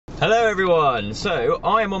Hello everyone! So,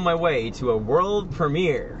 I am on my way to a world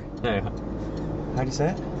premiere. No, how do you say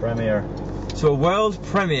it? Premiere. To a world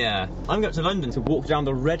premiere. I'm going to London to walk down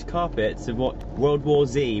the red carpet to what World War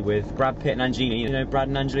Z with Brad Pitt and Angelina. You know Brad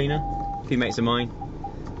and Angelina? A few mates of mine.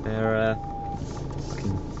 They're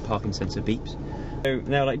fucking parking sensor beeps. So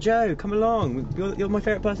they were like, Joe, come along. You're my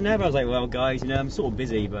favourite person ever. I was like, well guys, you know, I'm sort of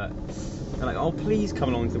busy, but they're like, oh please come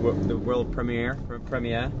along to the world premiere for a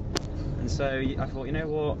premiere. And so I thought, you know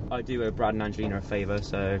what, I do owe Brad and Angelina a favour,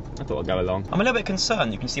 so I thought I'd go along. I'm a little bit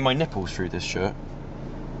concerned. You can see my nipples through this shirt.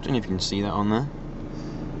 I don't know if you can see that on there.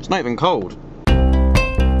 It's not even cold.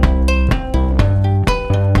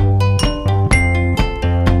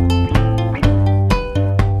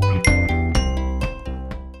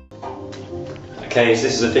 Okay, so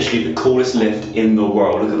this is officially the coolest lift in the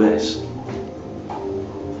world. Look at this.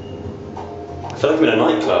 I feel like I'm in a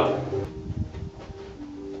nightclub.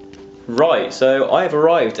 Right, so I have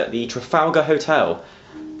arrived at the Trafalgar Hotel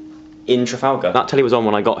in Trafalgar. That telly was on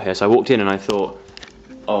when I got here, so I walked in and I thought,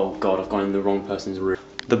 oh god, I've gone in the wrong person's room.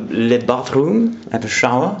 The bathroom, I have a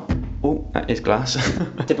shower. Oh, that is glass.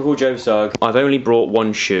 Typical Joe Sugg. I've only brought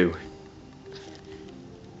one shoe.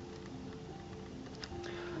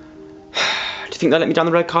 Do you think they'll let me down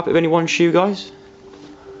the red carpet with only one shoe, guys?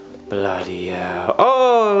 Bloody hell.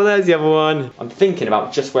 Oh, there's the other one. I'm thinking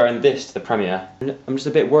about just wearing this to the premiere. I'm just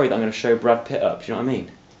a bit worried that I'm going to show Brad Pitt up, do you know what I mean?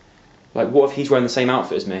 Like, what if he's wearing the same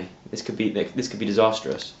outfit as me? This could be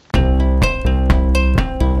disastrous.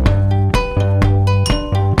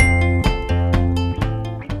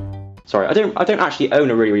 Sorry, I don't actually own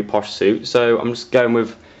a really posh suit, so I'm just going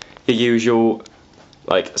with the usual,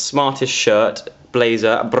 like, smartest shirt,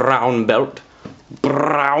 blazer, brown belt,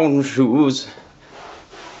 brown shoes.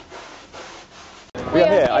 We are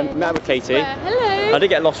here. I'm met with Katie. Hello. I did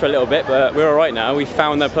get lost for a little bit, but we're alright now. We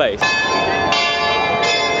found their place. I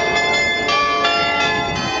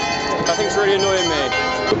think it's really annoying me.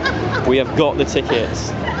 We have got the tickets.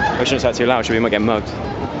 I shouldn't say it too loud, we might get mugged.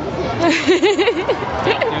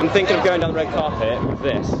 I'm thinking of going down the red carpet with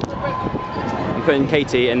this. I'm putting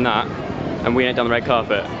Katie in that, and we ain't down the red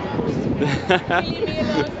carpet.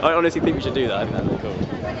 I honestly think we should do that. I think that'd be cool.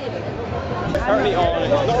 Currently on,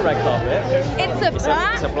 it's not a red carpet.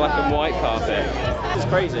 It's a black and white carpet. It's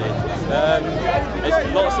crazy.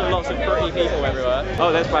 There's lots and lots of pretty people everywhere.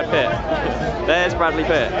 Oh, there's Brad Pitt. There's Bradley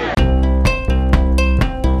Pitt.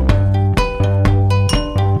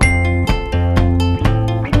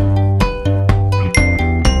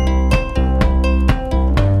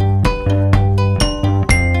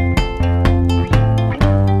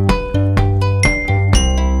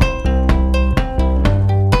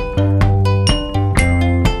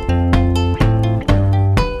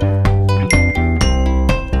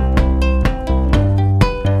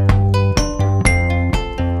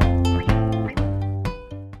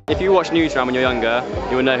 If you watch Newsround when you're younger,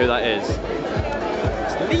 you will know who that is.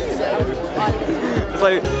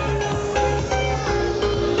 So,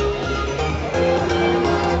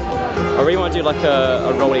 I really want to do like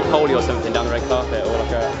a roly-poly or something down the red carpet, or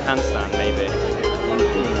like a handstand maybe.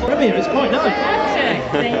 Brilliant, it's quite nice.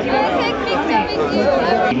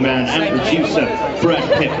 Man and producer Brad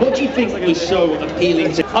Pitt. What do you think was so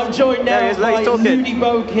appealing to? I'm joined now by Ludi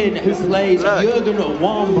Bokin, who plays Jürgen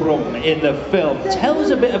Warmbrum in the film. Tell us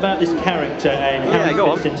a bit about this character and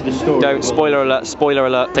how he fits into the story. Don't, spoiler alert, spoiler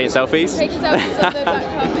alert. Take your selfies. Take your selfies on the black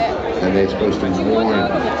carpet. And they're supposed to warn.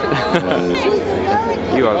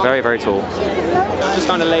 You are very, very tall. Just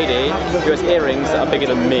found a lady who has earrings that are bigger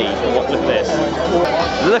than me. Look at this.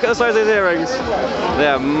 Look at the size of those earrings. They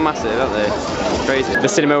are massive, aren't they? It's crazy. The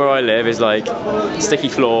cinema where I live is like sticky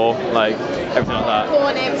floor, like everything like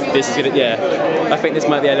that. This is gonna, yeah. I think this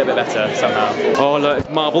might be a little bit better somehow. Oh look, it's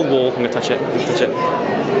marble wall. I'm gonna touch it. I'm gonna touch it.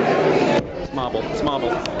 It's marble. It's marble.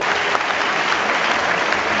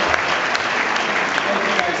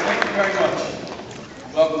 Thank you very much.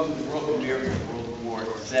 Welcome to the world premiere of World War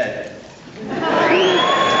Z.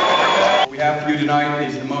 What we have for you tonight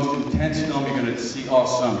is the most intense film you're going to see all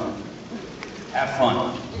summer. Have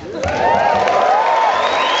fun.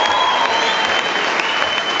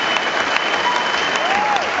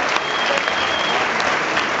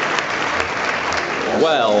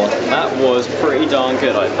 Well, that was pretty darn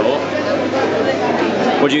good, I thought.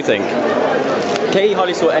 What do you think? Katie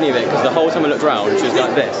hardly saw any of it because the whole time I looked around, she was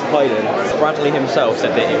like this, hiding. Bradley himself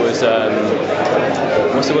said that it was,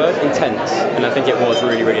 what's the word? Intense. And I think it was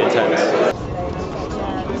really, really intense.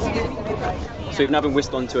 So we've now been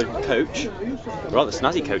whisked onto a coach, a rather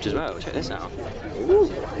snazzy coach as well. Check this out.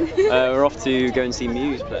 We're off to go and see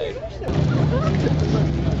Muse play.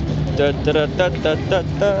 So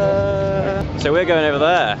we're going over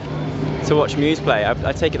there to watch Muse play.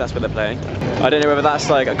 I take it that's what they're playing. I don't know whether that's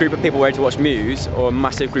like a group of people ready to watch Muse or a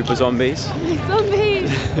massive group of zombies. Zombies!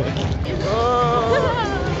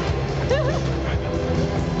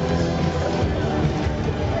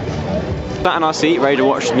 Sat in our seat, ready to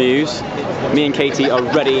watch Muse. Me and Katie are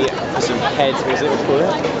ready for some head, what is it, what's it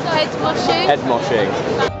called? Head moshing. Head moshing.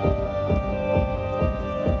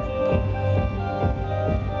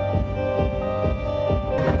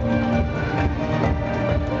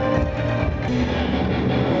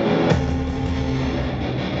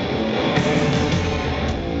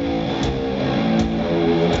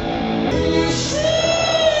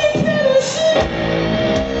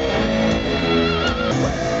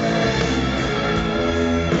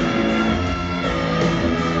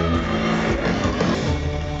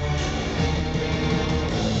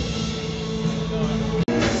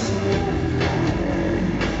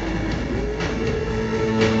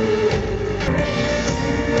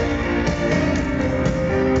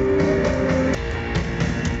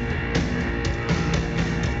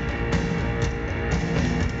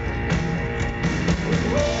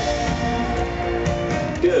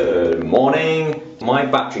 Good morning. My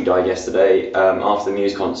battery died yesterday after the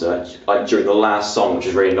Muse concert, like during the last song, which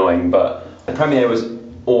was really annoying, but the premiere was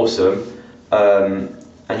awesome. And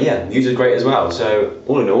yeah, Muse was great as well. So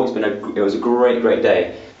all in all, it was a great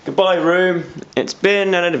day. Goodbye room. It's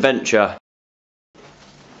been an adventure.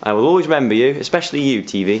 I will always remember you, especially you,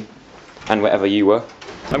 TV, and wherever you were.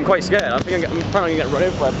 I'm quite scared. I'm apparently getting run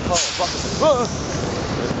over by a car.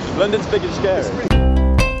 London's big and scary.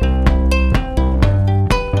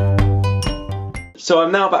 So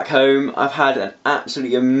I'm now back home. I've had an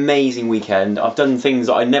absolutely amazing weekend. I've done things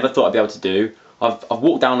that I never thought I'd be able to do. I've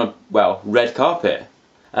walked down a, well, red carpet.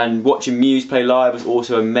 And watching Muse play live was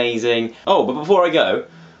also amazing. Oh, but before I go,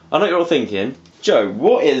 I know what you're all thinking, Joe,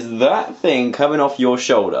 what is that thing coming off your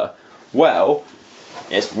shoulder? Well,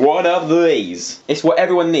 it's one of these. It's what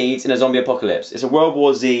everyone needs in a zombie apocalypse. It's a World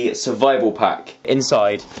War Z survival pack.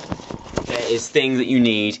 Inside, there is things that you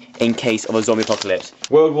need in case of a zombie apocalypse.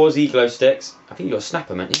 World War Z glow sticks. I think you got a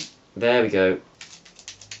snapper, haven't you? There we go.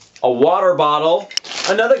 A water bottle.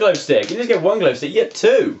 Another glow stick. You just get one glow stick, you get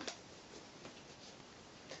two.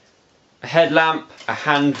 A headlamp, a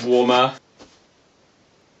hand warmer,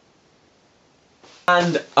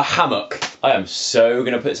 and a hammock. I am so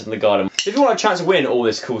going to put this in the garden. If you want a chance to win all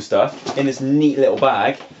this cool stuff in this neat little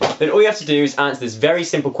bag, then all you have to do is answer this very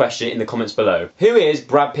simple question in the comments below. Who is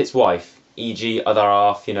Brad Pitt's wife? E.g. other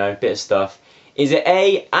half, you know, bit of stuff. Is it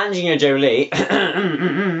A, Angelina Jolie,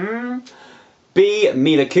 B,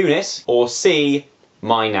 Mila Kunis, or C,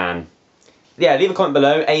 my nan? Yeah, leave a comment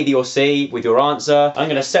below, A, B or C, with your answer. I'm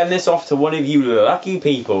going to send this off to one of you lucky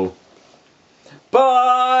people.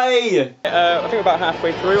 Bye! I think about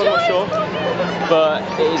halfway through, I'm not sure. But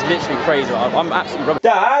it is literally crazy. I'm absolutely rubbish.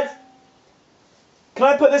 Dad! Can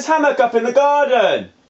I put this hammock up in the garden?